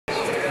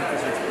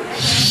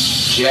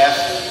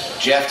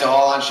Jeff to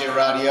all on Shea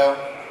Radio,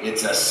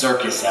 it's a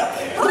circus out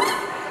there.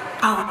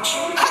 Ouch.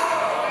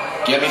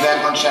 Get me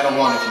back on channel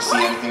 1 if you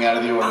see anything out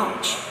of the ordinary.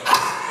 Ouch. 5,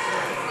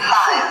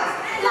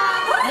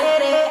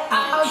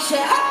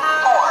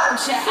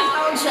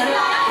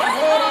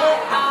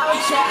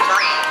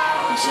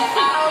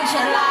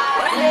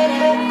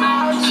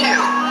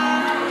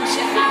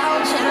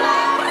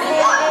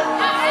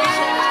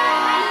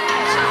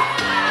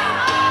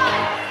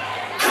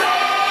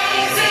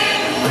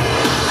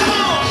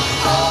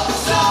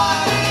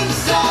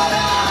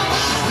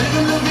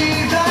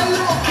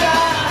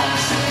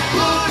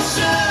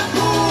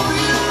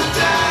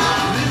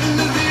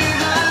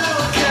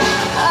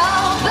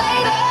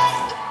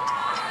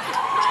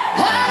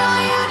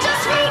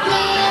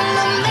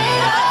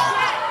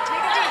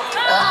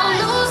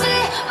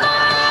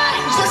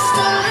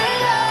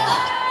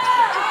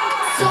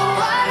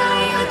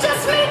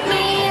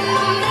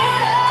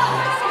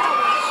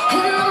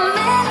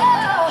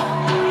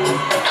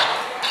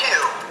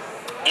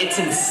 It's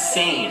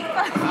insane.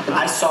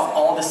 I saw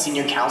all the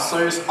senior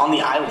counselors on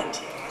the island,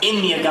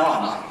 in the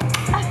Agam.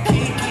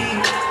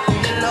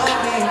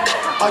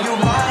 Are you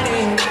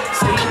riding?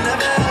 Say you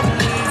never ever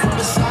leave from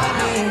beside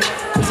me.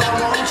 'Cause I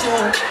want you,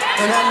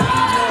 and I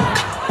need you,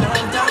 and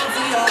I'm down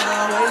for you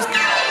always.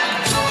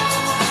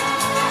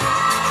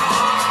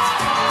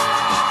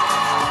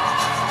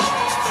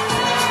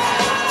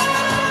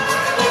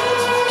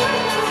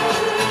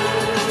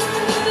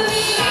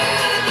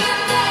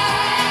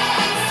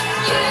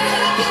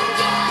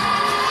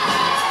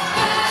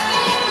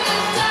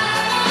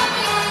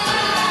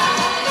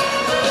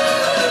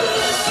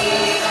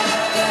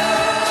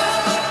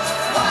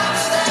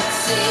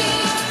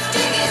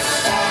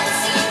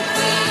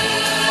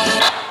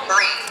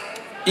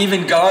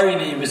 Even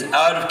Gardening is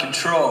out of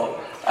control.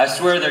 I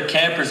swear their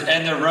campers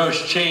and their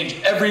Rosh change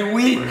every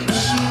week.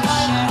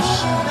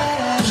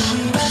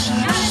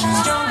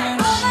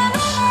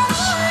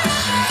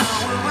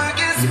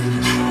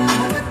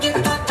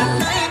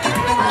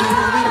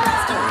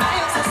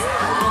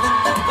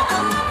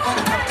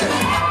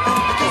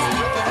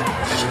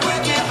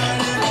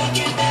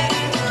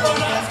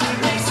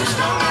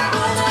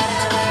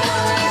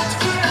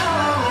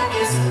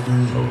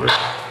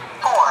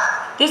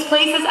 This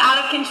place is out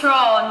of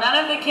control. None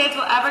of the kids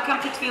will ever come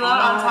to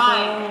Tefillot on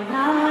time.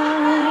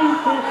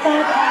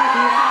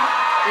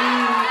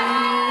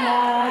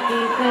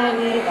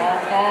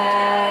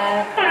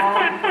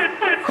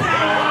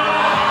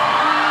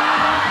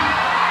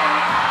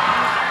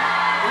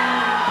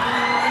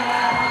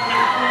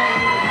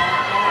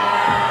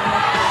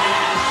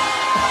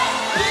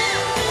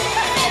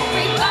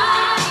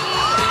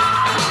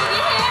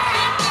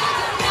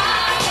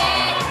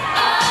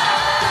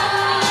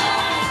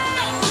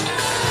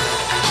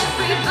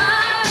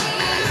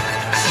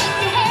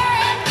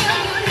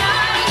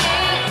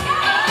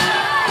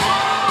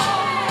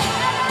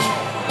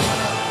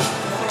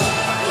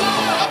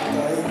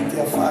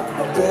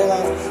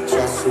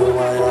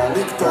 שאסור היה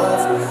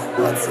לקטוף,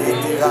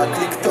 רציתי רק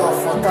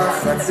לקטוף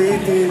אותך,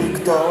 רציתי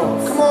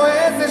לקטוף כמו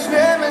איזה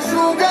שני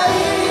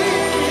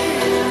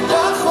משוגעים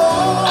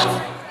ברחוב.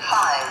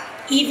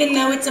 Even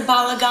though it's a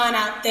balagan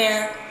out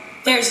there,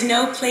 there's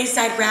no place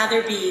I'd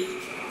rather be.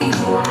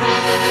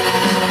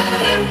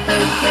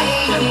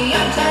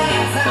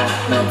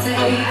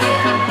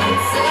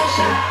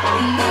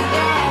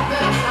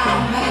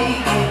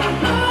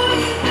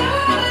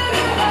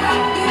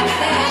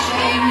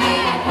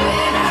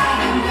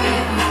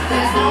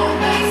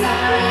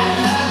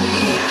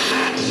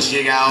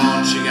 Shiga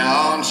on, shiga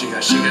on, shiga,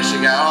 shiga,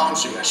 shiga on,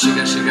 shiga,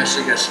 shiga, shiga,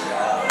 shiga, shiga.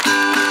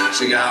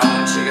 Shiga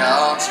on, shiga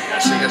on, shiga,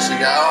 shiga,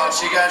 shiga on,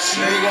 shiga,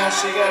 shiga,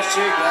 shiga,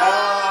 shiga,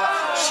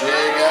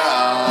 shiga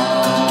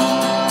on.